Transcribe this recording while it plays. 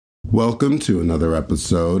Welcome to another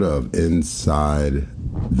episode of Inside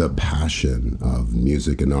the Passion of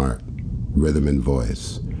Music and Art, Rhythm and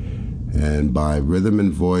Voice. And by rhythm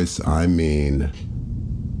and voice, I mean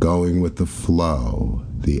going with the flow,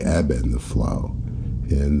 the ebb and the flow,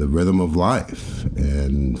 in the rhythm of life,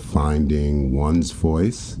 and finding one's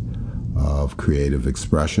voice of creative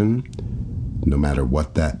expression, no matter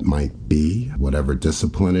what that might be, whatever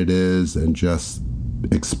discipline it is, and just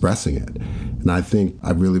expressing it. And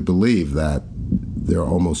I really believe that there are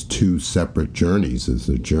almost two separate journeys. There's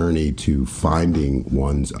a journey to finding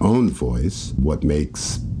one's own voice, what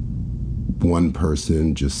makes one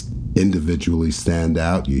person just individually stand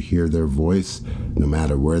out. You hear their voice no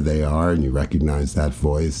matter where they are, and you recognize that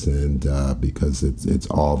voice, and because it's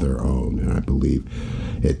all their own. And I believe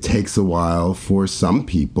it takes a while for some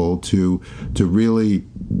people to really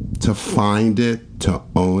find it, to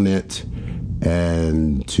own it,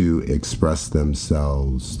 and to express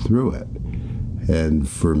themselves through it. And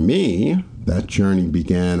for me, that journey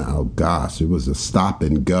began, it was a stop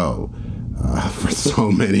and go for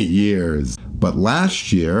so many years. But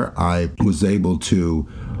last year, I was able to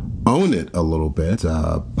own it a little bit.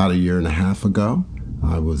 About a year and a half ago,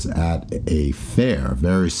 I was at a fair, a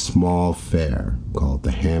very small fair called the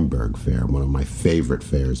Hamburg Fair, one of my favorite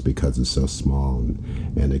fairs because it's so small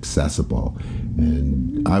and accessible.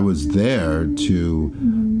 And I was there to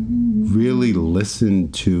really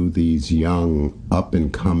listen to these young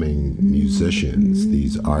up-and-coming musicians,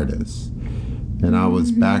 these artists. And I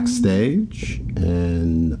was backstage,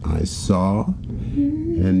 and I saw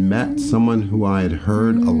and met someone who I had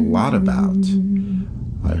heard a lot about.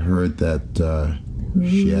 I heard that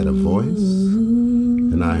she had a voice,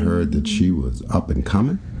 and I heard that she was up and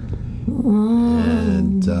coming.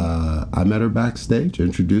 And I met her backstage,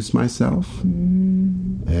 introduced myself,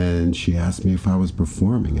 and she asked me if I was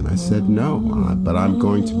performing, and I said no, but I'm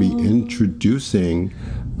going to be introducing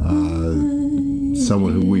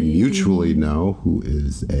someone who we mutually know, who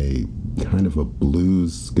is a kind of a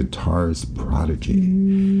blues guitarist prodigy,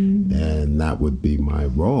 and that would be my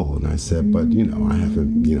role. And I said, but I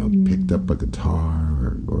haven't picked up a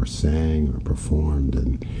guitar or sang or performed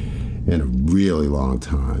in a really long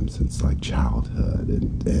time, since like childhood.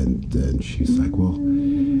 And she's like, well,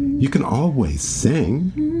 you can always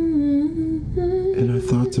sing. And I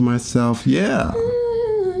thought to myself, yeah,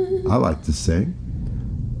 I like to sing.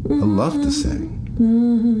 I love to sing.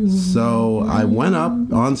 So I went up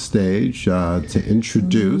on stage to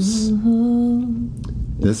introduce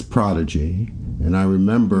this prodigy, and I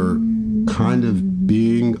remember kind of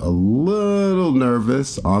being a little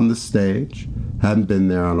nervous on the stage. Hadn't been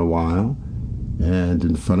there in a while, and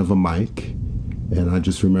in front of a mic. And I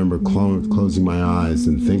just remember closing my eyes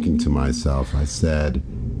and thinking to myself, I said,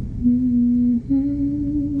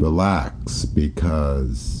 relax,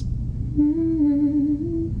 because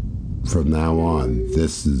from now on,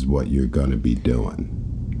 this is what you're going to be doing.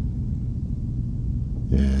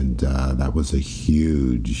 And that was a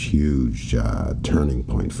huge turning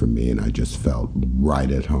point for me. And I just felt right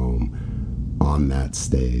at home on that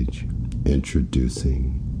stage,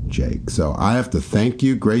 introducing Jake. So I have to thank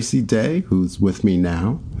you, Gracie Day, who's with me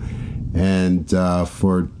now, and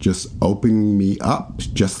for just opening me up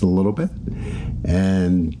just a little bit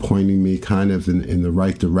and pointing me kind of in the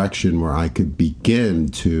right direction where I could begin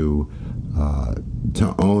to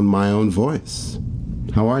own my own voice.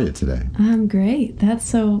 How are you today? I'm great. That's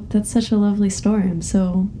such a lovely story. I'm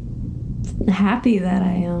so happy that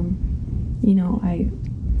I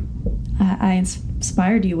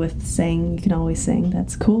inspired you with saying you can always sing.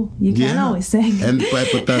 That's cool. You can always sing.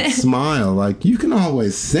 But that smile, like, you can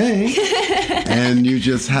always sing. And you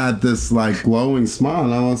just had this like glowing smile,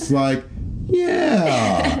 and I was like,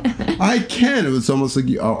 yeah, I can. It was almost like,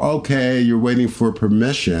 okay, you're waiting for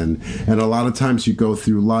permission. And a lot of times you go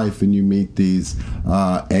through life and you meet these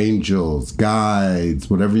angels, guides,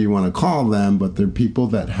 whatever you want to call them, but they're people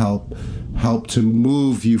that help to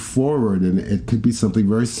move you forward, and it could be something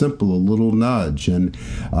very simple, a little nudge. And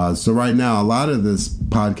so right now, a lot of this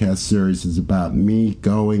podcast series is about me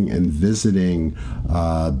going and visiting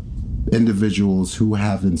individuals who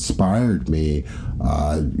have inspired me,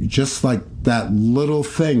 just like that little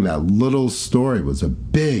thing, that little story was a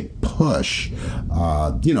big push,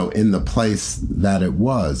 in the place that it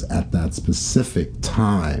was at that specific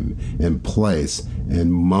time and place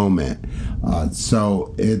and moment.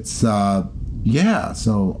 So it's, so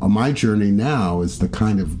my journey now is to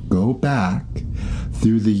kind of go back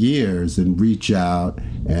through the years and reach out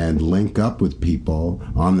and link up with people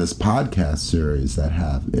on this podcast series that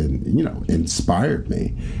have, inspired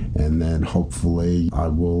me. And then hopefully I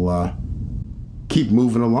will keep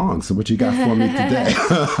moving along. So what you got for me today?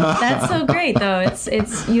 That's so great, though. It's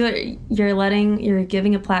you're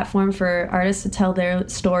giving a platform for artists to tell their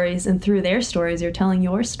stories, and through their stories, you're telling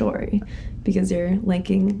your story, because you're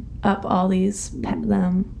linking up all these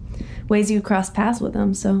ways you cross paths with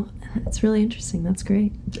them. So it's really interesting. That's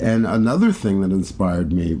great. And another thing that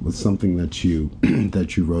inspired me was something that you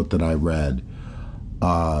that you wrote that I read,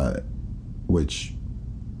 which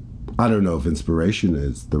I don't know if inspiration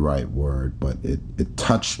is the right word, but it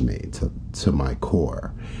touched me to my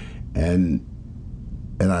core. And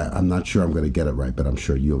I'm not sure I'm going to get it right, but I'm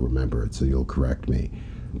sure you'll remember it, so you'll correct me.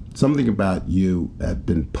 Something about you have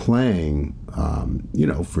been playing,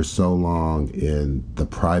 for so long in the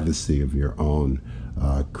privacy of your own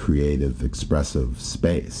creative, expressive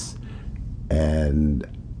space. And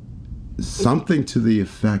something to the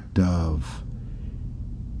effect of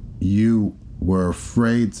you were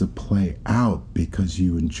afraid to play out because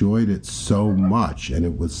you enjoyed it so much and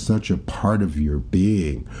it was such a part of your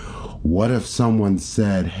being. What if someone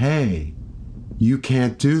said, hey, you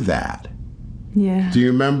can't do that? Yeah. Do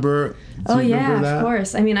you remember? That? Of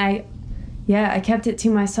course. I mean, I kept it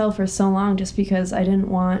to myself for so long just because I didn't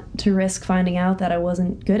want to risk finding out that I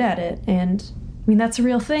wasn't good at it. And I mean, that's a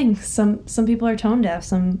real thing. Some people are tone deaf,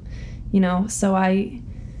 so I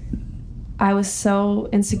was so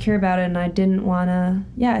insecure about it, and I didn't want to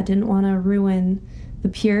ruin the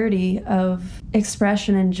purity of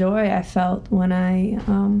expression and joy I felt when I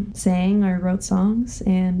sang or wrote songs.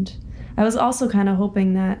 And I was also kind of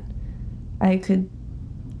hoping that I could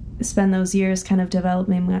spend those years kind of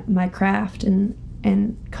developing my craft and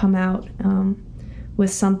come out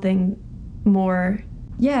with something more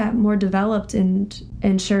developed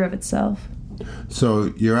and sure of itself.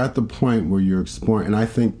 So you're at the point where you're exploring, and I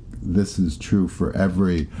think this is true for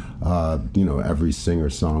every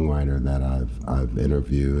singer-songwriter that I've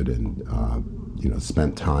interviewed and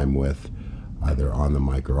spent time with, either on the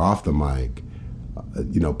mic or off the mic.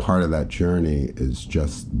 Part of that journey is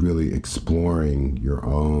just really exploring your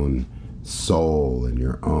own soul and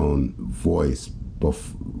your own voice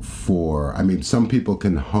before. I mean, some people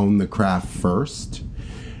can hone the craft first,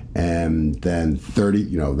 and then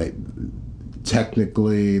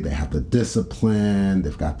technically they have the discipline,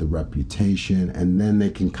 they've got the reputation, and then they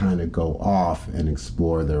can kind of go off and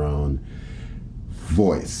explore their own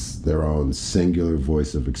voice, their own singular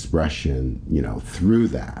voice of expression, through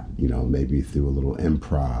that, maybe through a little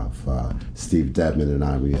improv. Steve Dedman and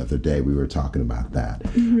I, the other day, we were talking about that.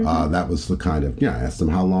 Mm-hmm. That was the kind of, I asked him,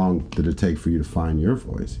 how long did it take for you to find your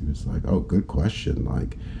voice? He was like, oh, good question.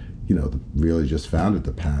 Like, really just found it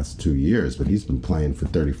the past 2 years, but he's been playing for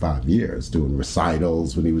 35 years, doing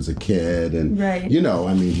recitals when he was a kid. And, right.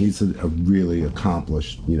 He's a really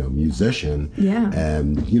accomplished, musician. Yeah.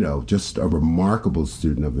 And, just a remarkable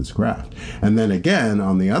student of his craft. And then again,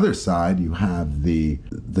 on the other side, you have the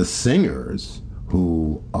singers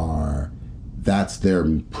who that's their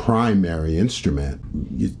primary instrument.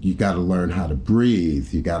 You got to learn how to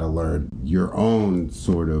breathe. You got to learn your own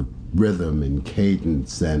sort of rhythm and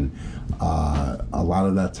cadence, and a lot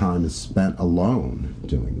of that time is spent alone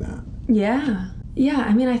doing that. Yeah.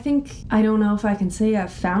 I mean, I don't know if I can say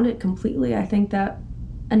I've found it completely. I think that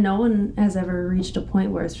no one has ever reached a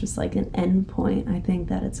point where it's just like an end point. I think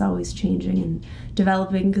that it's always changing and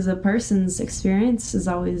developing, because a person's experience is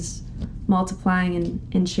always multiplying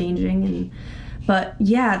and changing. But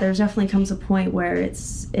yeah, there definitely comes a point where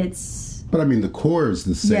it's. But I mean, the core is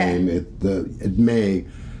the same. Yeah. It may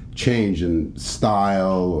change in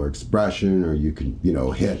style or expression, or you can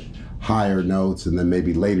hit higher notes, and then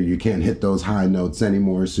maybe later you can't hit those high notes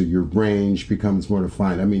anymore, so your range becomes more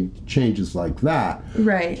defined. I mean, changes like that,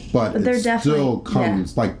 right? But it still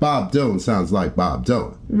comes like Bob Dylan sounds like Bob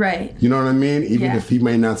Dylan, right? You know what I mean? Even if he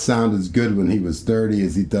may not sound as good when he was 30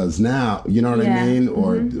 as he does now, you know what I mean,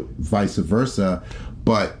 or vice versa.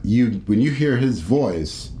 But when you hear his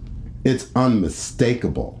voice, it's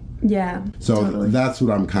unmistakable. Yeah. So totally. That's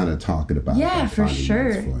what I'm kind of talking about. Yeah, for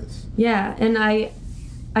sure. Yeah, and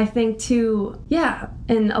I think too,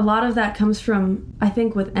 and a lot of that comes from, I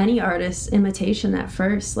think with any artist, imitation at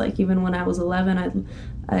first. Like even when I was 11,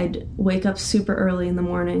 I'd wake up super early in the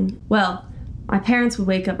morning. Well, my parents would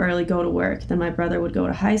wake up early, go to work. Then my brother would go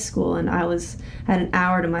to high school, and I had an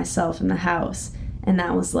hour to myself in the house, and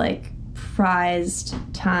that was like prized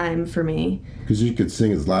time for me. Because you could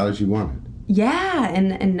sing as loud as you wanted. Yeah,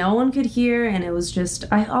 and no one could hear, and it was just,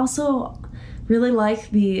 I also really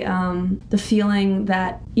like the feeling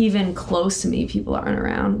that even close to me people aren't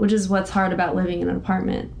around, which is what's hard about living in an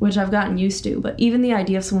apartment, which I've gotten used to. But even the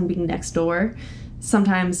idea of someone being next door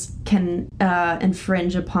sometimes can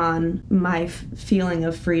infringe upon my feeling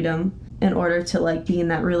of freedom. in order to like be in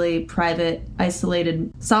that really private,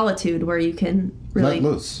 isolated solitude where you can really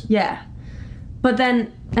let loose. Yeah. But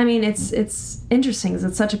then, I mean, it's interesting because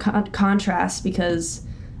it's such a contrast, because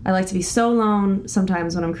I like to be so alone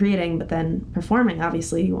sometimes when I'm creating, but then performing,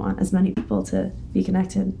 obviously, you want as many people to be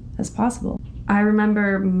connected as possible. I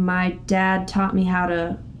remember my dad taught me how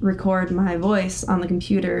to record my voice on the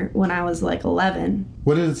computer when I was like 11.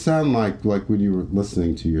 What did it sound like when you were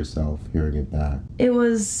listening to yourself, hearing it back? It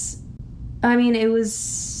was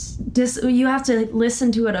you have to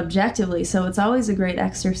listen to it objectively, so it's always a great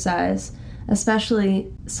exercise,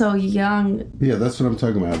 especially so young. Yeah, that's what I'm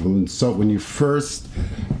talking about. So when you first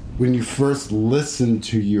listened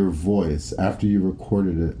to your voice after you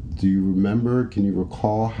recorded it, do you remember, can you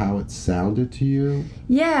recall how it sounded to you?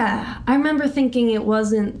 Yeah, I remember thinking it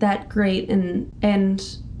wasn't that great, and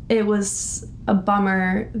it was a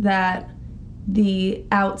bummer that the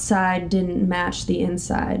outside didn't match the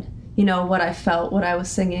inside. You know, what I felt, what I was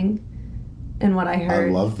singing, and what I heard.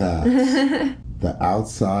 I love that. The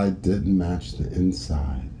outside didn't match the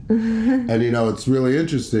inside. And you know, it's really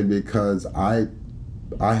interesting because I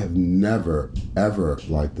have never, ever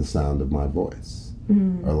liked the sound of my voice.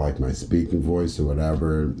 Or like my speaking voice or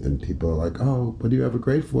whatever, and people are like, oh, but you have a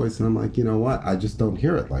great voice. And I'm like, you know what? I just don't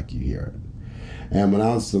hear it like you hear it. And when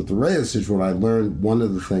I was at the radio station, when I learned one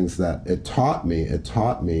of the things that it taught me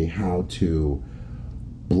how to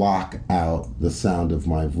block out the sound of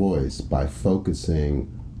my voice by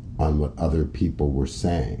focusing on what other people were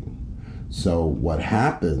saying. So what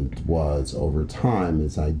happened was, over time,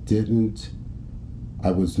 is I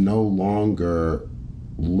was no longer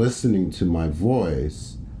listening to my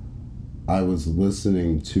voice. I was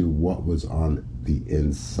listening to what was on the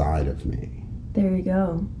inside of me. There you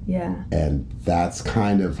go. Yeah. And that's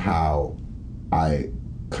kind of how I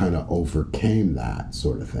kind of overcame that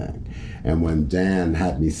sort of thing. And when Dan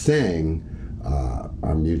had me sing,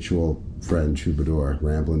 our mutual friend Troubadour,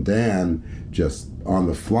 Ramblin' Dan, just on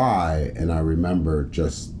the fly, and I remember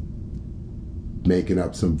just making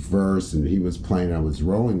up some verse, and he was playing, I was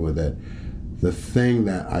rolling with it. The thing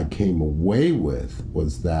that I came away with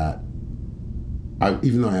was that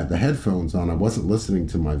even though I had the headphones on, I wasn't listening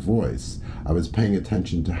to my voice. I was paying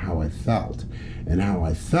attention to how I felt. And how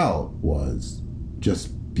I felt was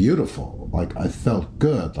just beautiful. Like, I felt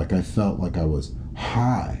good. Like, I felt like I was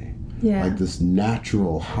high. Yeah. Like this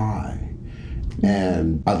natural high.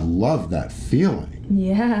 And I love that feeling.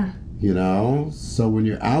 Yeah. You know? So when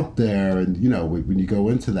you're out there and, you know, when you go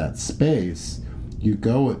into that space, you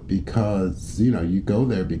go because, you go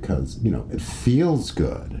there because, it feels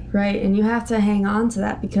good. Right, and you have to hang on to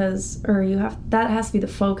that that has to be the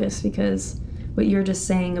focus, because what you're just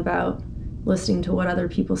saying about listening to what other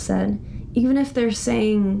people said, even if they're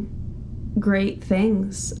saying great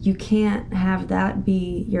things, you can't have that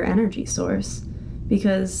be your energy source,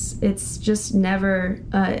 because it's just never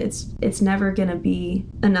it's never gonna be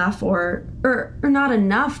enough or not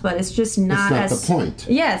enough, but it's just not the point.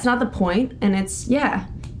 Yeah, it's not the point, and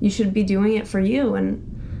you should be doing it for you. And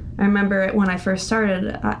I remember when I first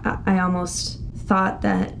started, I almost thought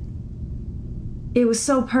that it was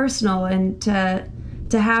so personal, and to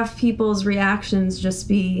have people's reactions just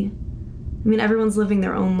be, everyone's living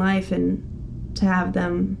their own life, and to have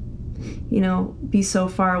them be so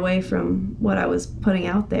far away from what I was putting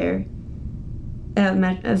out there,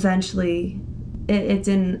 eventually it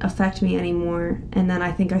didn't affect me anymore. And then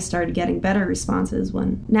I think I started getting better responses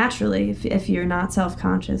when, naturally, if you're not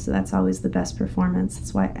self-conscious, that's always the best performance.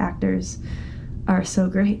 That's why actors are so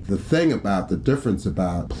great. The difference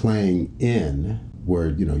about playing in, where,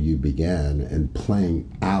 you began, and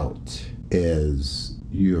playing out is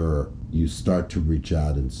you start to reach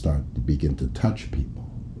out and start to begin to touch people.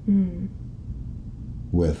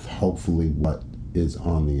 With hopefully what is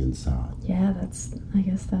on the inside. Yeah, I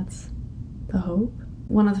guess that's the hope.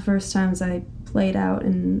 One of the first times I played out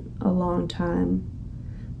in a long time,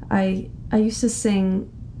 I used to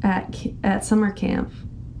sing at summer camp,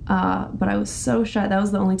 but I was so shy. That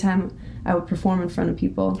was the only time I would perform in front of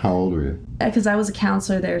people. How old were you? Because I was a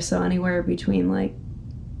counselor there, so anywhere between like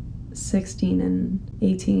 16 and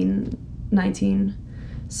 18, 19.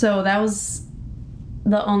 So that was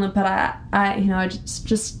the only, but I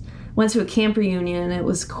just went to a camp reunion, and it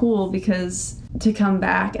was cool because to come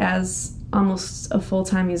back as almost a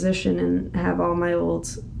full-time musician and have all my old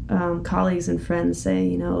colleagues and friends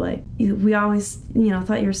say, we always,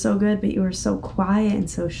 thought you were so good, but you were so quiet and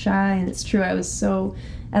so shy. And it's true, I was so,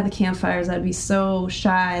 at the campfires, I'd be so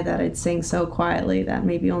shy that I'd sing so quietly that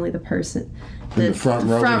maybe only the person, the front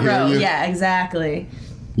row, yeah, exactly.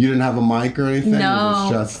 You didn't have a mic or anything? No. It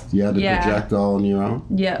was just, you had to project all on your own?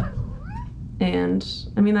 Yep. And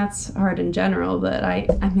I mean, that's hard in general, but I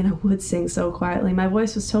would sing so quietly. My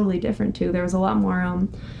voice was totally different too. There was a lot more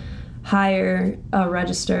higher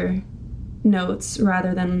register notes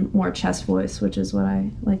rather than more chest voice, which is what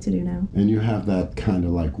I like to do now. And you have that kind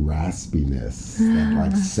of like raspiness, that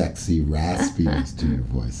like sexy raspiness to your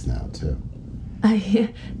voice now too.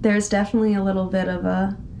 There's definitely a little bit of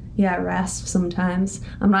a rasp sometimes.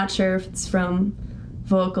 I'm not sure if it's from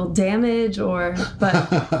vocal damage but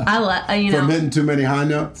from hitting too many high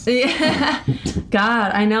notes. Yeah.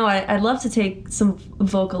 God, I know. I'd love to take some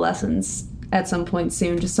vocal lessons at some point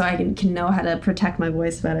soon, just so I can know how to protect my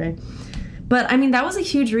voice better. But I mean, that was a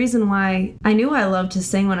huge reason why I knew I loved to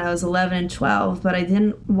sing when I was 11 and 12, but I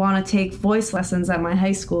didn't want to take voice lessons at my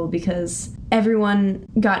high school because everyone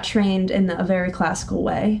got trained in a very classical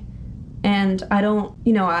way. And I don't,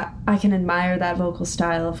 I can admire that vocal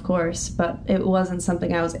style, of course, but it wasn't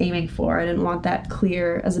something I was aiming for. I didn't want that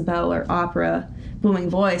clear as a bell or opera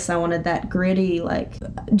booming voice. I wanted that gritty, like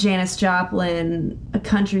Janis Joplin, a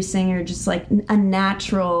country singer, just like a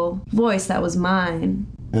natural voice that was mine.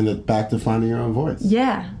 And back to finding your own voice.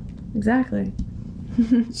 Yeah, exactly.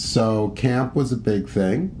 So camp was a big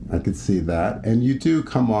thing. I could see that. And you do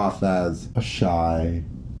come off as a shy,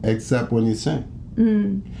 except when you sing.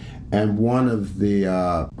 Mm. And one of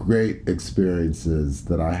the great experiences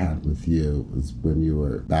that I had with you was when you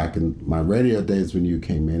were back in my radio days, when you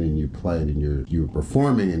came in and you played and you were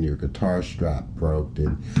performing and your guitar strap broke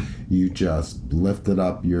and you just lifted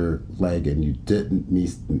up your leg and you didn't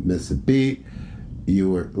miss a beat.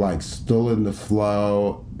 You were like still in the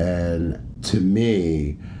flow, and to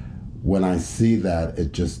me, when I see that,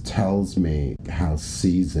 it just tells me how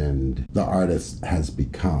seasoned the artist has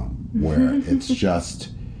become, where it's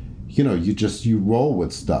just, you roll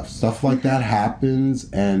with stuff like that happens,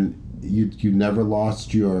 and you never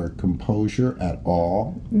lost your composure at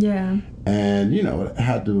all. Yeah. And it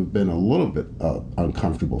had to have been a little bit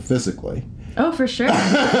uncomfortable physically. Oh, for sure.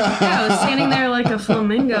 Yeah, I was standing there like a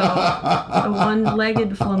flamingo, a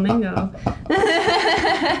one-legged flamingo.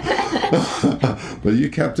 But you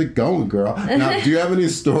kept it going, girl. Now, do you have any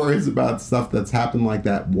stories about stuff that's happened like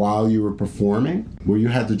that while you were performing, where you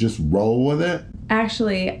had to just roll with it?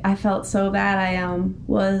 Actually, I felt so bad. I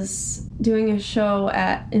was doing a show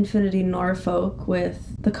at Infinity Norfolk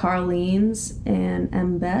with the Carlines and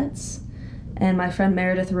M. Betts, and my friend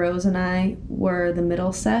Meredith Rose and I were the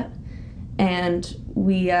middle set. And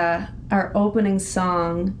we, our opening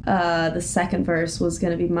song, the second verse was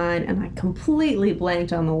going to be mine, and I completely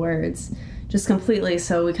blanked on the words. Just completely,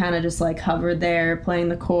 so we kind of just like hovered there, playing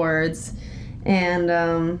the chords. And,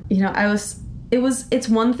 it's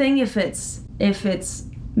one thing if it's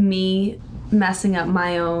me messing up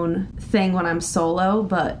my own thing when I'm solo,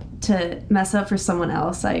 but to mess up for someone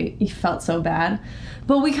else, I felt so bad.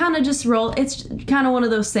 But we kind of just roll. It's kind of one of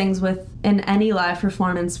those things in any live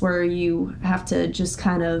performance where you have to just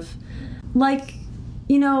kind of, like,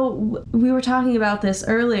 we were talking about this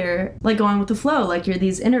earlier, like going with the flow, like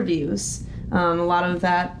these interviews. A lot of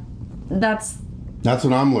that's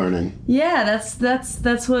what I'm learning. Yeah,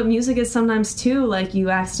 that's what music is sometimes too. Like you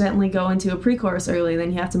accidentally go into a pre-chorus early,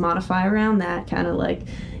 then you have to modify around that, kind of like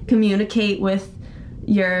communicate with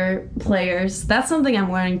your players. That's something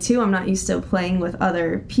I'm learning too. I'm not used to playing with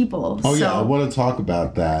other people. Oh, so, yeah, I want to talk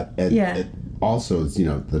about that. And yeah. It also is,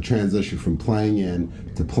 the transition from playing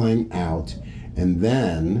in to playing out, and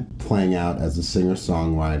then playing out as a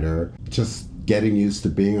singer-songwriter, just getting used to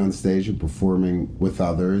being on stage and performing with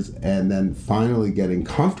others, and then finally getting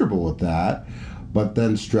comfortable with that, but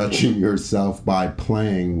then stretching yourself by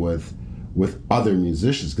playing with other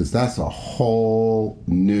musicians, because that's a whole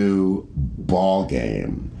new ball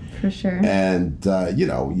game. For sure. And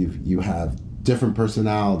you have different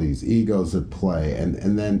personalities, egos at play,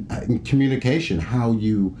 and then communication, how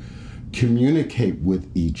you communicate with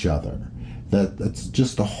each other. That's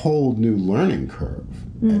just a whole new learning curve,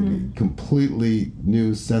 and completely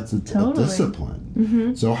new sets of discipline.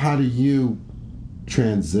 Mm-hmm. So how do you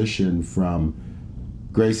transition from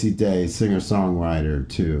Gracie Day, singer-songwriter,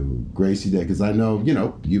 to Gracie Day? Because I know,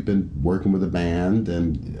 you've been working with a band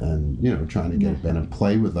and trying to get a band and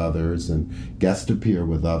play with others and guest appear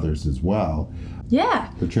with others as well.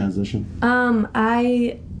 Yeah. The transition?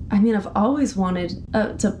 I've always wanted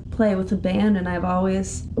to play with a band, and I've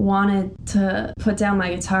always wanted to put down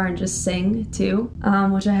my guitar and just sing too,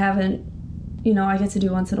 which I haven't, I get to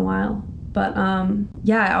do once in a while. But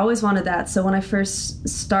I always wanted that. So when I first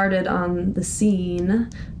started on the scene a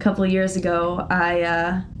couple of years ago,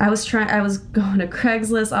 I was going to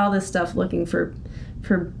Craigslist, all this stuff, looking for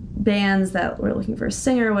bands that were looking for a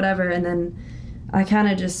singer or whatever, and then I kind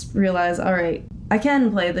of just realized, all right, I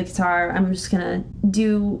can play the guitar. I'm just gonna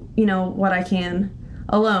do, what I can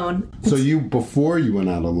alone. So before you went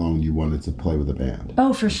out alone, you wanted to play with a band?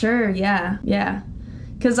 Oh, for sure. Yeah.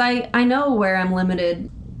 Because I know where I'm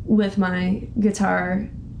limited with my guitar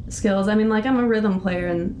skills. I mean, like, I'm a rhythm player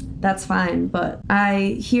and that's fine, but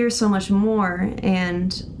I hear so much more,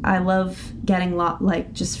 and I love getting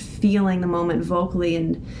just feeling the moment vocally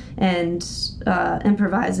and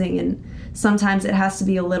improvising, and sometimes it has to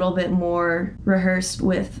be a little bit more rehearsed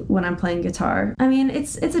with when I'm playing guitar. I mean,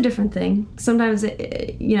 it's a different thing. Sometimes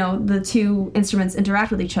the two instruments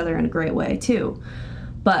interact with each other in a great way too.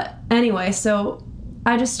 But anyway, so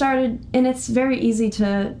I just started, and it's very easy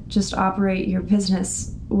to just operate your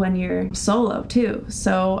business when you're solo too.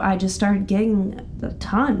 So I just started gigging a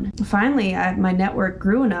ton. Finally, my network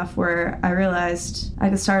grew enough where I realized I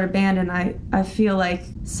could start a band, and I feel like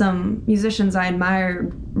some musicians I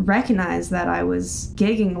admired recognized that I was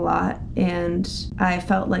gigging a lot, and I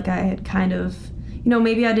felt like I had kind of,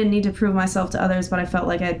 maybe I didn't need to prove myself to others, but I felt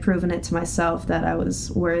like I had proven it to myself that I was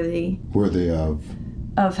worthy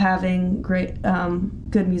of having great,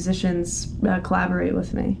 good musicians collaborate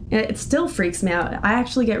with me. It still freaks me out. I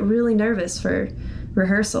actually get really nervous for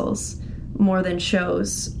rehearsals more than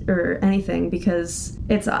shows or anything, because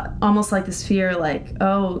it's almost like this fear, like,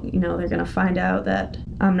 they're gonna find out that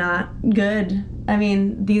I'm not good. I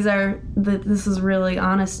mean, this is really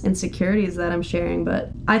honest insecurities that I'm sharing,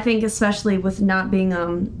 but I think especially with not being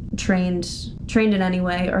trained in any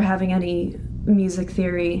way or having any music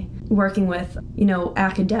theory, working with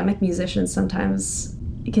academic musicians sometimes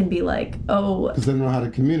it can be like, because they don't know how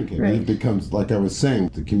to communicate. Right. It becomes, like I was saying,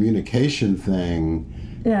 the communication thing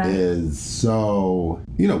is so,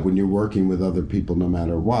 when you're working with other people no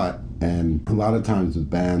matter what, and a lot of times with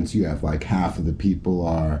bands you have like half of the people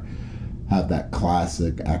have that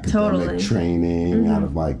classic academic training out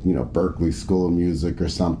of like, Berklee School of Music or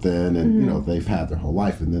something, and they've had their whole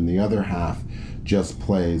life, and then the other half just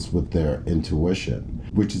plays with their intuition,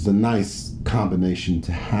 which is a nice combination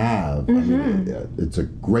to have. I mean, it's a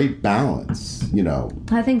great balance,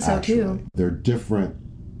 I think so actually. Too. There are different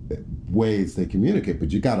ways they communicate,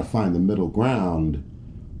 but you got to find the middle ground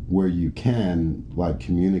where you can like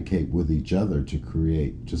communicate with each other to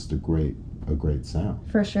create just a great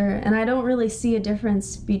sound. For sure. And I don't really see a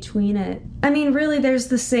difference between it. I mean, really, there's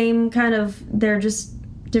the same kind of, they're just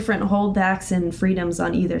different holdbacks and freedoms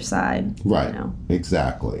on either side. Right.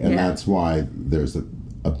 Exactly. And that's why there's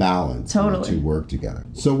a balance to work together.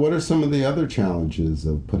 So what are some of the other challenges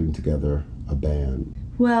of putting together a band?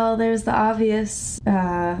 Well, there's the obvious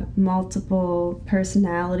multiple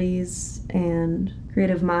personalities and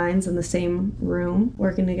creative minds in the same room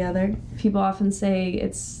working together. People often say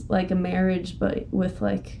it's like a marriage, but with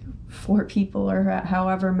like 4 people or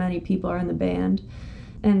however many people are in the band.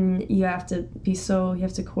 And you have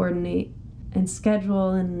to coordinate and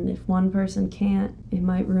schedule, and if one person can't, it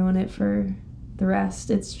might ruin it for the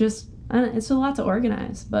rest. It's a lot to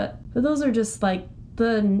organize, but those are just like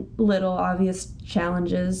the little obvious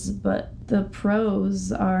challenges, but the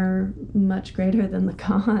pros are much greater than the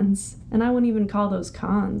cons. And I wouldn't even call those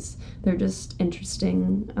cons. They're just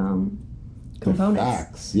interesting components. They're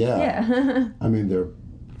facts, yeah. I mean, they're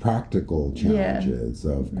practical challenges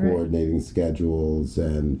of coordinating schedules,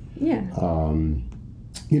 and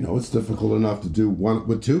it's difficult enough to do one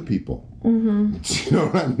with 2 people. Do you know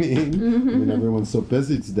what I mean? I mean, everyone's so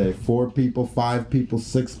busy today. 4 people, 5 people,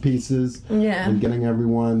 6 pieces, and getting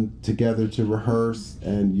everyone together to rehearse,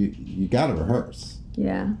 and you gotta rehearse.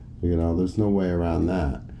 There's no way around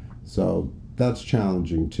that. So that's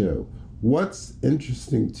challenging too. What's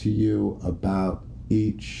interesting to you about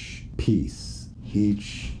each piece,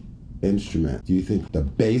 each instrument? Do you think the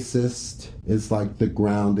bassist is like the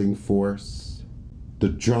grounding force? The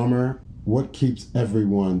drummer? What keeps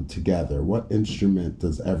everyone together? What instrument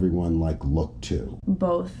does everyone like look to?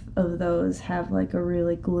 Both of those have like a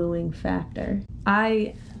really gluing factor.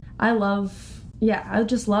 I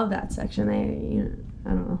just love that section. I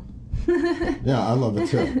don't know. Yeah, I love it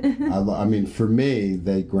too. I mean, for me,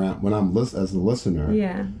 they ground, when I'm as a listener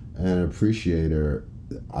and an appreciator,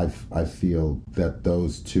 I feel that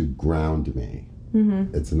those 2 ground me.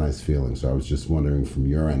 It's a nice feeling. So I was just wondering from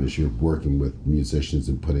your end, as you're working with musicians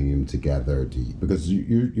and putting them together, because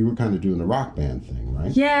you were kind of doing a rock band thing,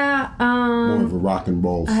 right? Yeah. More of a rock and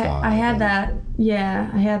roll style. I had that. Yeah,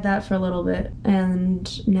 I had that for a little bit,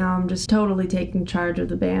 and now I'm just totally taking charge of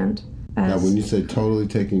the band. Now, when you say totally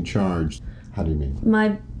taking charge, how do you mean?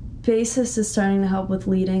 My bassist is starting to help with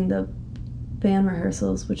leading the band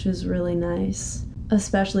rehearsals, which is really nice,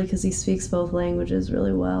 especially because he speaks both languages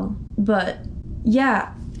really well. But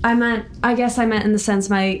yeah, I guess I meant in the sense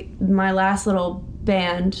my last little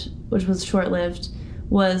band, which was short-lived,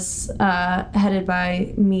 was headed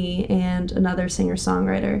by me and another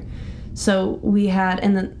singer-songwriter. So we had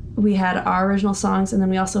our original songs, and then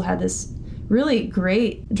we also had this really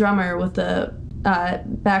great drummer with the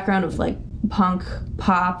background of like punk,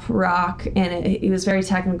 pop, rock, and it was very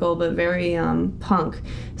technical but very punk.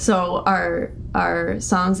 So our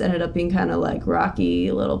songs ended up being kind of like rocky,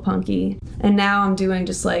 a little punky. And now I'm doing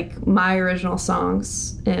just like my original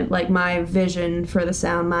songs and like my vision for the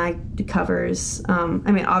sound, my covers. I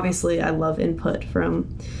mean, obviously I love input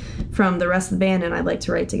from the rest of the band, and I'd like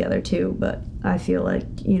to write together too, but I feel like,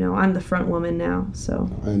 I'm the front woman now, so.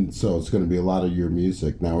 And so it's going to be a lot of your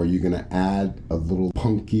music. Now, are you going to add a little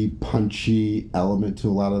punky, punchy element to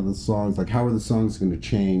a lot of the songs? Like, how are the songs going to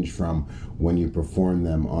change from when you perform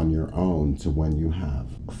them on your own to when you have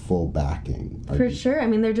full backing? For sure. I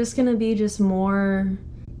mean, they're just going to be just more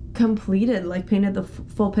completed, like painted the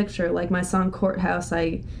full picture. Like my song Courthouse,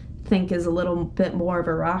 I think is a little bit more of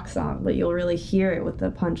a rock song, but you'll really hear it with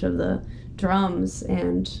the punch of the drums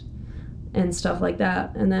and stuff like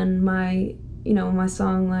that. And then my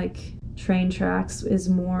song like Train Tracks is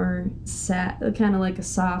more sad, kind of like a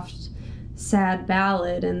soft, sad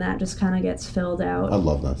ballad, and that just kind of gets filled out. I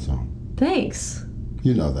love that song. Thanks.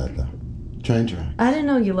 You know that though. Train Tracks. I didn't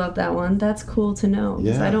know you loved that one. That's cool to know.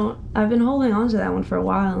 Yeah. I've been holding on to that one for a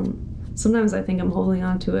while, and sometimes I think I'm holding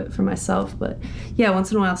on to it for myself, but yeah,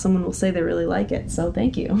 once in a while someone will say they really like it, so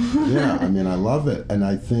thank you. Yeah, I mean, I love it, and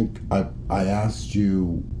I think I asked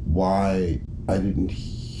you why I didn't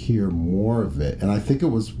hear more of it, and I think it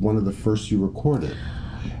was one of the first you recorded.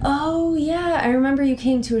 Oh yeah, I remember you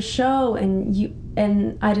came to a show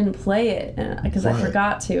and I didn't play it because I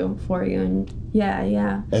forgot to for you, and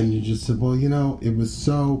yeah. And you just said, well, it was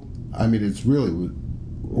so. I mean, it's really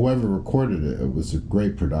whoever recorded it. It was a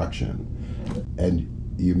great production, and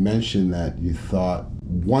you mentioned that you thought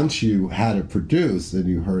once you had it produced and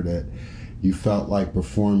you heard it, you felt like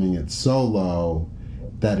performing it solo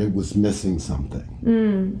that it was missing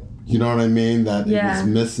something. You know what I mean? That it was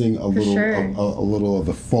missing a little, sure. a little of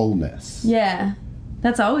the fullness. Yeah,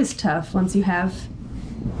 that's always tough once you have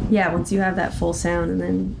that full sound, and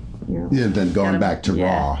then then going back to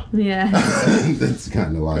raw. Yeah, that's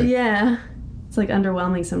kind of like it's like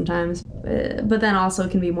underwhelming sometimes, but then also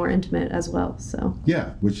it can be more intimate as well. So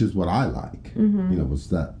yeah, which is what I like.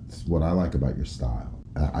 Mm-hmm. That's what I like about your style.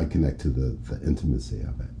 I connect to the intimacy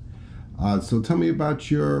of it. So tell me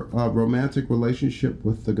about your romantic relationship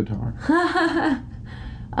with the guitar.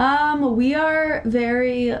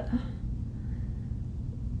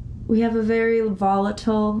 We have a very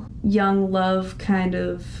volatile young love kind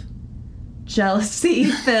of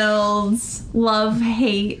jealousy-filled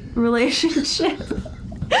love-hate relationship.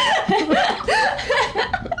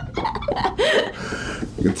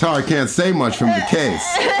 Guitar can't say much from the case.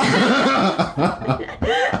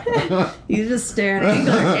 He's just staring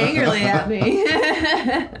angrily at me.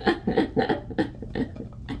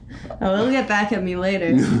 Oh, he'll get back at me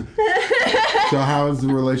later. So how has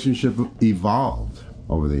the relationship evolved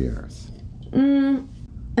over the years?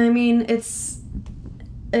 I mean,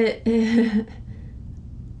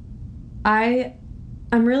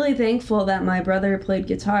 I'm really thankful that my brother played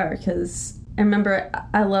guitar, because I remember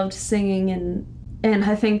I loved singing, and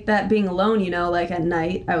I think that being alone, like at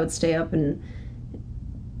night, I would stay up, and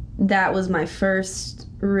that was my first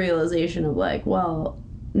realization of like, well,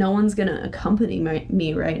 no one's gonna accompany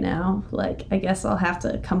me right now. Like, I guess I'll have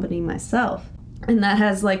to accompany myself. And that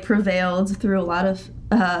has like prevailed through a lot of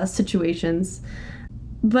situations.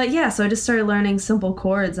 But yeah, so I just started learning simple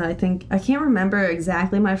chords. I think, I can't remember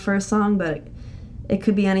exactly my first song, but it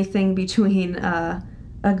could be anything between a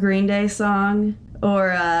Green Day song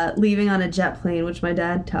or Leaving on a Jet Plane, which my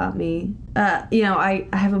dad taught me. I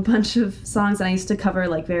have a bunch of songs, and I used to cover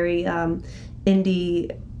like very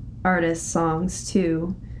indie artist songs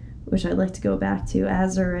too, which I'd like to go back to,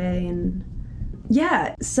 Azure, and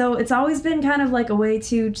yeah, so it's always been kind of like a way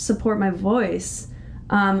to support my voice,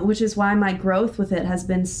 which is why my growth with it has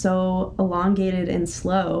been so elongated and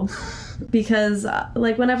slow, because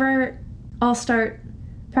like whenever I'll start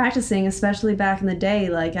practicing, especially back in the day,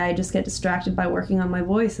 like I just get distracted by working on my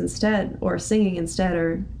voice instead, or singing instead,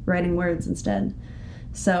 or writing words instead.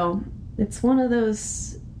 So it's one of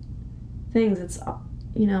those things, it's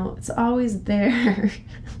always there.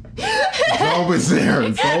 It's always there.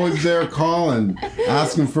 It's always there calling,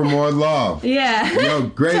 asking for more love. Yeah. Yo,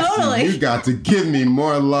 Gracie, Totally. you got to give me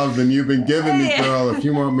more love than you've been giving me, Yeah. girl. If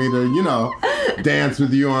you want me to, dance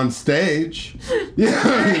with you on stage,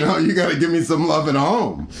 yeah, you got to give me some love at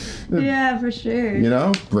home. Yeah, for sure.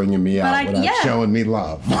 Bringing me out without showing me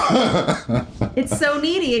love. It's so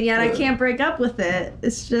needy, and yet I can't break up with it.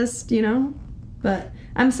 It's just, But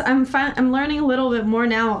I'm learning a little bit more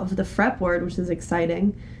now of the fretboard, which is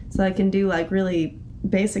exciting. So I can do like really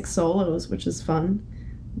basic solos, which is fun.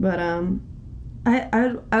 But I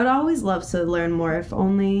would always love to learn more. If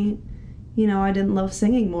only, I didn't love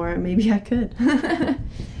singing more. Maybe I could.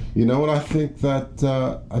 You know what I think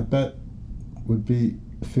that I bet would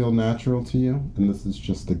feel natural to you, and this is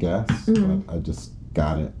just a guess, but I just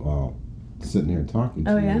got it while sitting here talking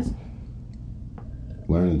to you. Yeah? Is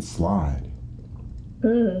learning slide.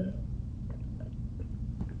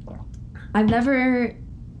 I've never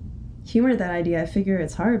humored that idea. I figure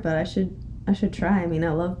it's hard, but I should try. I mean,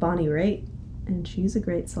 I love Bonnie Raitt, and she's a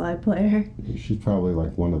great slide player. She's probably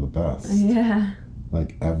like one of the best. Yeah.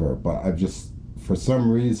 Like ever. But I've just, for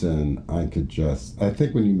some reason, I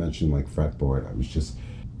think when you mentioned like fretboard, I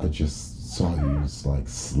just saw you like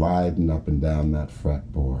sliding up and down that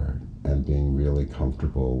fretboard and being really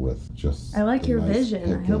comfortable with just. I like your nice vision.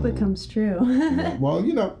 picking. I hope it comes true. Well,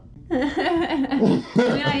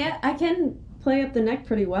 I can play up the neck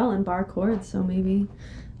pretty well in bar chords, so maybe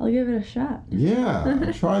I'll give it a shot.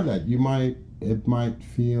 Yeah, try that. It might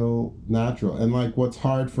feel natural. And like what's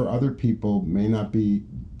hard for other people may not be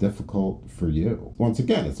difficult for you. Once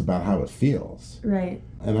again, it's about how it feels. Right.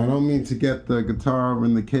 And I don't mean to get the guitar over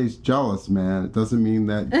in the case jealous, man. It doesn't mean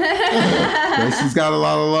that she's got a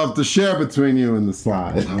lot of love to share between you and the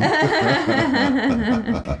slide.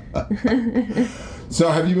 So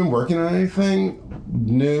have you been working on anything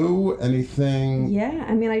new? Anything? Yeah,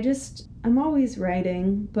 I mean, I'm always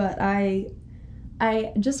writing, but I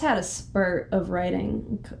just had a spurt of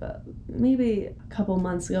writing maybe a couple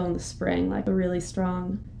months ago in the spring, like a really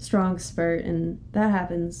strong spurt, and that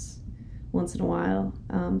happens once in a while.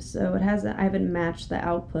 So I haven't matched the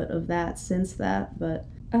output of that since that, but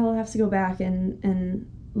I'll have to go back and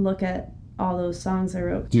look at all those songs I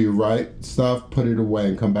wrote. Do you write stuff, put it away,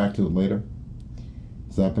 and come back to it later?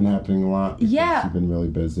 Has that been happening a lot? Because Yeah. You've been really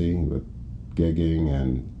busy with gigging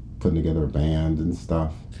and putting together a band and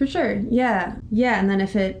stuff. For sure, yeah. Yeah, and then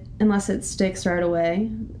unless it sticks right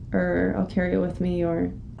away, or I'll carry it with me,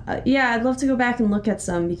 or... I'd love to go back and look at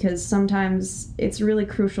some, because sometimes it's a really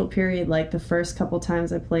crucial period, like the first couple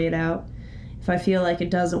times I play it out. If I feel like it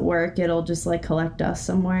doesn't work, it'll just like collect dust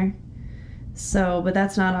somewhere. So, but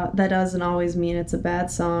that doesn't always mean it's a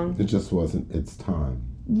bad song. It just wasn't its time.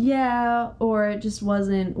 Yeah, or it just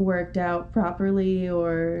wasn't worked out properly,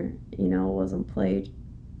 or, wasn't played,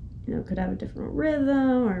 could have a different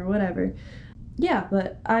rhythm or whatever. Yeah,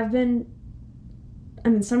 but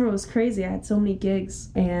summer was crazy. I had so many gigs,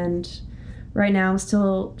 and right now I'm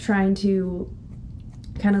still trying to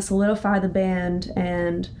kind of solidify the band,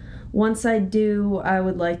 and once I do, I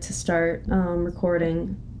would like to start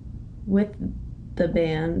recording with the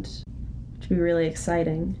band, which would be really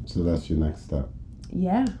exciting. So that's your next step.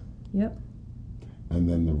 Yeah, yep. And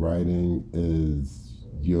then the writing is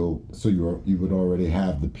you would already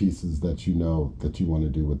have the pieces that that you want to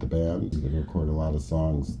do with the band. You can record a lot of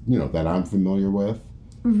songs, that I'm familiar with.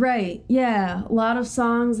 Right, yeah. A lot of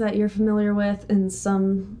songs that you're familiar with, and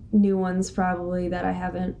some new ones probably that I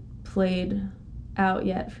haven't played out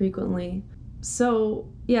yet frequently. So,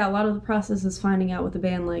 yeah, a lot of the process is finding out with the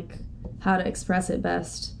band, like, how to express it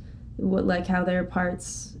best, how their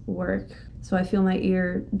parts work. So I feel my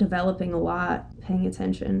ear developing a lot, paying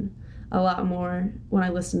attention a lot more when I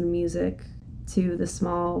listen to music, to the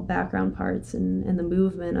small background parts and the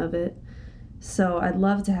movement of it. So I'd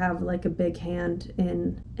love to have like a big hand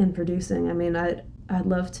in producing. I mean, I'd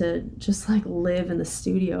love to just like live in the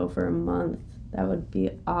studio for a month. That would be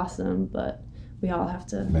awesome, but we all have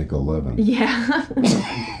to make a living. Yeah.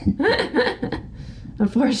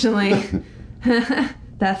 Unfortunately,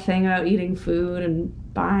 that thing about eating food and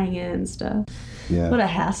buying it and stuff. Yeah. What a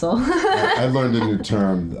hassle. I learned a new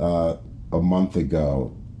term a month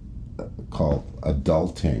ago called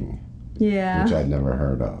adulting. Yeah. Which I'd never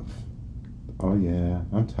heard of. Oh yeah,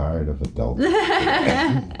 I'm tired of adulting.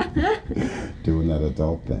 Doing that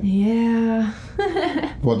adult thing. Yeah.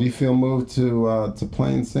 Well, do you feel moved to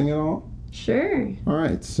play and sing at all? Sure. All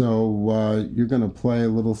right, so you're going to play a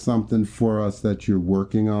little something for us that you're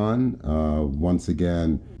working on. Once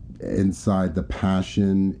again, Inside the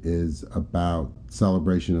Passion is about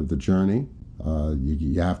celebration of the journey.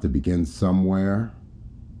 You have to begin somewhere.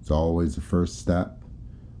 It's always the first step.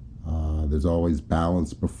 there's always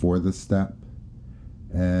balance before the step,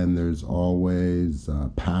 and there's always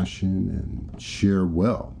passion and sheer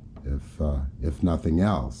will, if nothing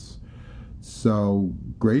else. So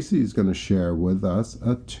Gracie is going to share with us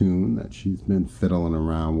a tune that she's been fiddling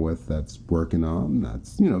around with, that's working on,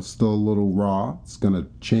 that's, still a little raw. It's going to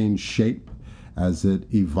change shape as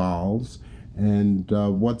it evolves. And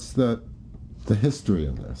what's the history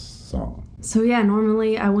of this song? So yeah,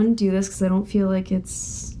 normally I wouldn't do this because I don't feel like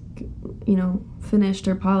it's, finished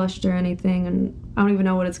or polished or anything, and I don't even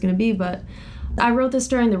know what it's going to be, but I wrote this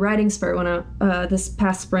during the writing spurt when this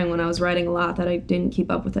past spring when I was writing a lot that I didn't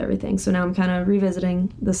keep up with everything. So now I'm kind of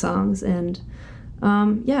revisiting the songs, and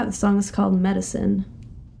the song is called Medicine.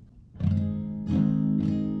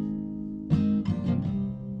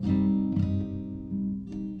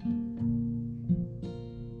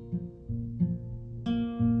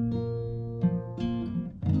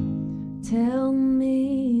 Tell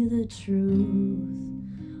me the truth,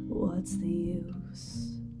 what's the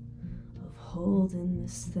use of holding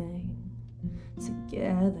this thing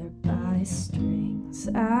together by strings?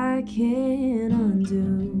 I can't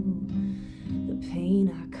undo the pain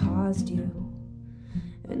I caused you,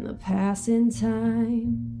 and the passing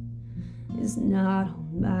time is not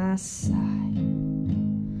on my side.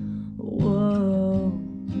 Whoa,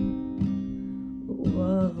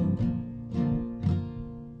 whoa.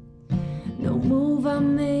 No move I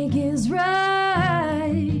make is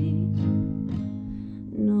right.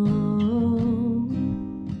 No.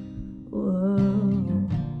 Whoa.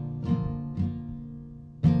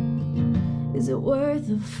 Is it worth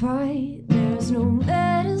the fight? There's no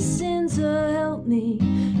medicine to help me.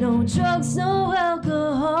 No drugs, no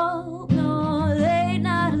alcohol. No late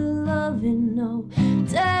night loving. No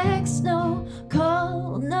text, no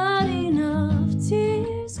call. Not enough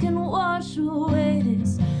tears can wash away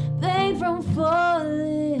this pain from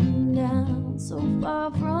falling down so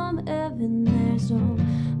far from heaven. There's no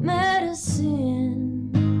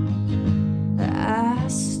medicine. I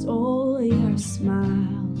stole your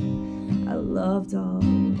smile, I loved all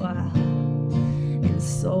the while, and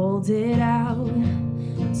sold it out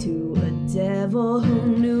to a devil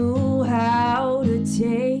who knew how to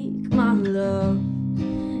take my love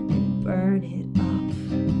and burn it up.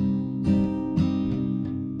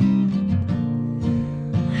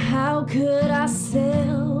 How could I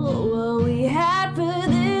sell what we had for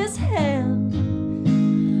this hell?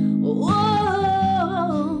 Whoa,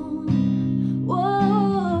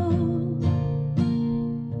 whoa.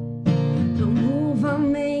 The move I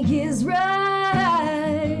make is right.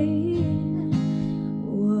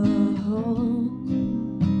 Whoa,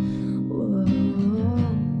 whoa.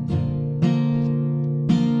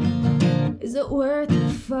 Is it worth the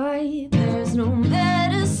fight? There's no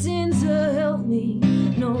medicine to help me.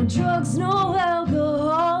 No drugs, no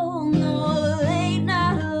alcohol, no late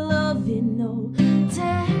night loving, no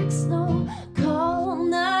text, no call.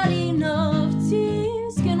 Not enough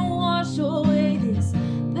tears can wash away this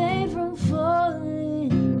pain from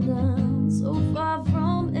falling down so far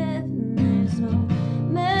from heaven. There's no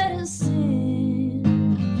medicine.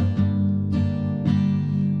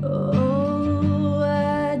 Oh,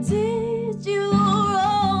 I did you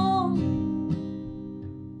wrong.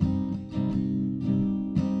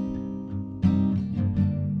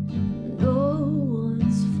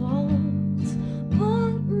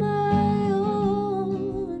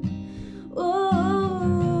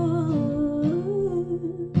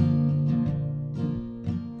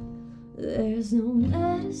 There's no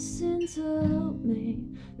medicine to help me.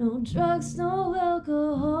 No drugs, no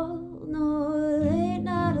alcohol, no late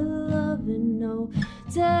night loving, no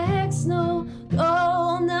text, no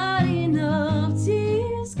call. Not enough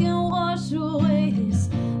tears can wash away this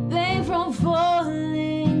pain from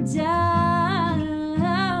falling down.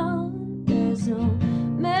 There's no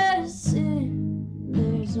medicine.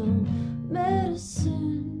 There's no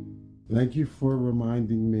medicine. Thank you for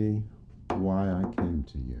reminding me why I came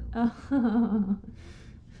to you.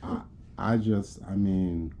 I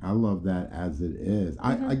love that as it is.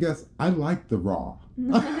 I guess I like the raw. You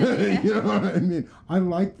know what I mean? I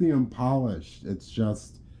like the unpolished. It's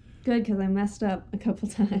just good because I messed up a couple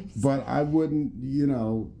times. But I wouldn't,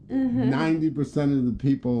 90% of the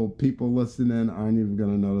people listening aren't even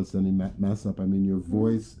going to notice any mess up. I mean, your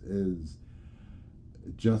voice is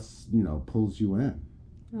just, pulls you in.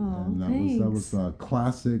 Oh, and thanks. that was a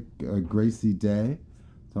classic Gracie Day,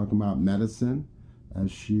 talking about medicine, as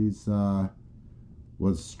she's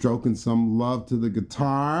was stroking some love to the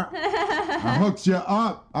guitar. I hooked you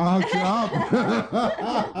up. Yeah,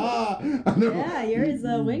 you're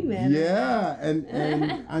a wingman. Yeah,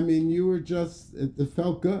 and I mean, you were just, it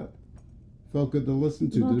felt good. Felt good to listen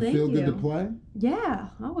to. Well, Did it thank feel good to you. play? Yeah,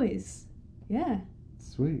 always. Yeah.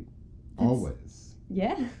 Sweet. It's- Always.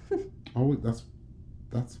 Yeah. Always.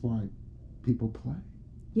 That's why people play.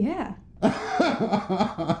 Yeah.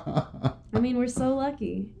 I mean, we're so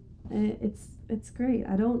lucky. It's great.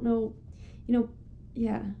 I don't know,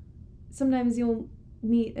 yeah. Sometimes you'll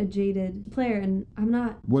meet a jaded player, and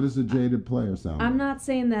What does a jaded player sound I'm like? not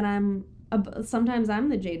saying that sometimes I'm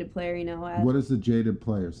the jaded player, What does a jaded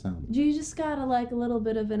player sound like? You just gotta like a little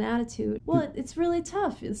bit of an attitude. Well, it's really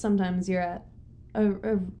tough. Sometimes you're at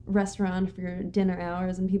a restaurant for your dinner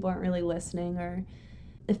hours and people aren't really listening, or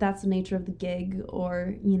if that's the nature of the gig,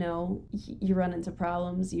 or you run into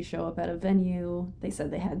problems. You show up at a venue, they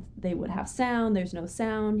said they would have sound, there's no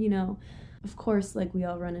sound. Of course, like, we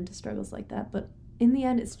all run into struggles like that, but in the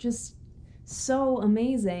end it's just so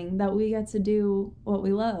amazing that we get to do what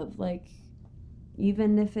we love, like,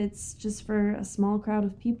 even if it's just for a small crowd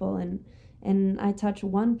of people, and I touch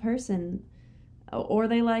one person, or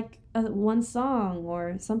they like one song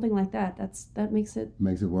or something like that. That makes it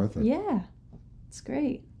worth it. Yeah, it's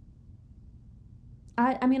great.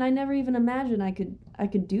 I mean, I never even imagined I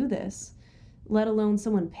could do this, let alone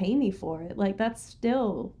someone pay me for it. Like, that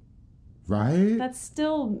still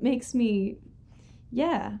makes me,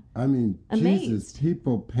 yeah. I mean, amazed. Jesus,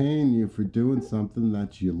 people paying you for doing something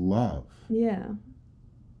that you love. Yeah.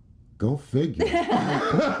 Go figure.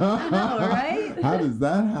 I know, right? How does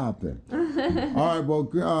that happen? All right,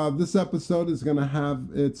 well, this episode is going to have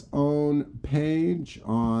its own page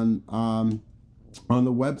on the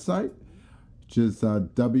website, which is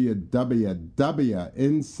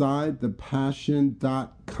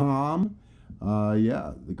www.insidethepassion.com.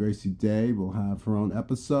 The Gracie Day will have her own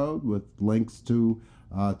episode with links to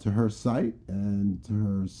her site and to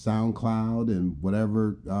her SoundCloud and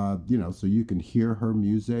whatever, so you can hear her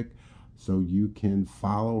music, so you can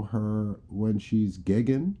follow her when she's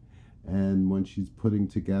gigging and when she's putting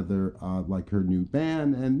together like her new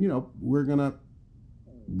band. And, we're going to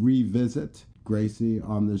revisit Gracie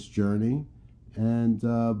on this journey. And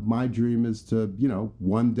my dream is to,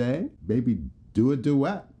 one day maybe do a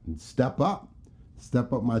duet and step up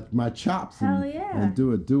my chops and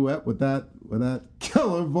do a duet with that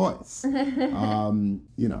killer voice. I mean,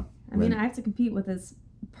 I have to compete with this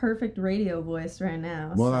perfect radio voice right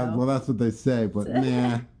now. Well, that's what they say, but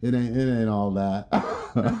nah, it ain't all that.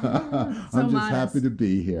 I'm just happy to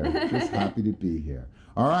be here.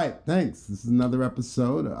 All right, thanks. This is another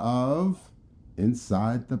episode of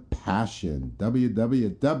Inside the Passion.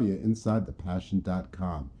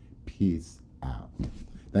 www.insidethepassion.com. Peace out.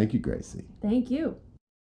 Thank you, Gracie. Thank you.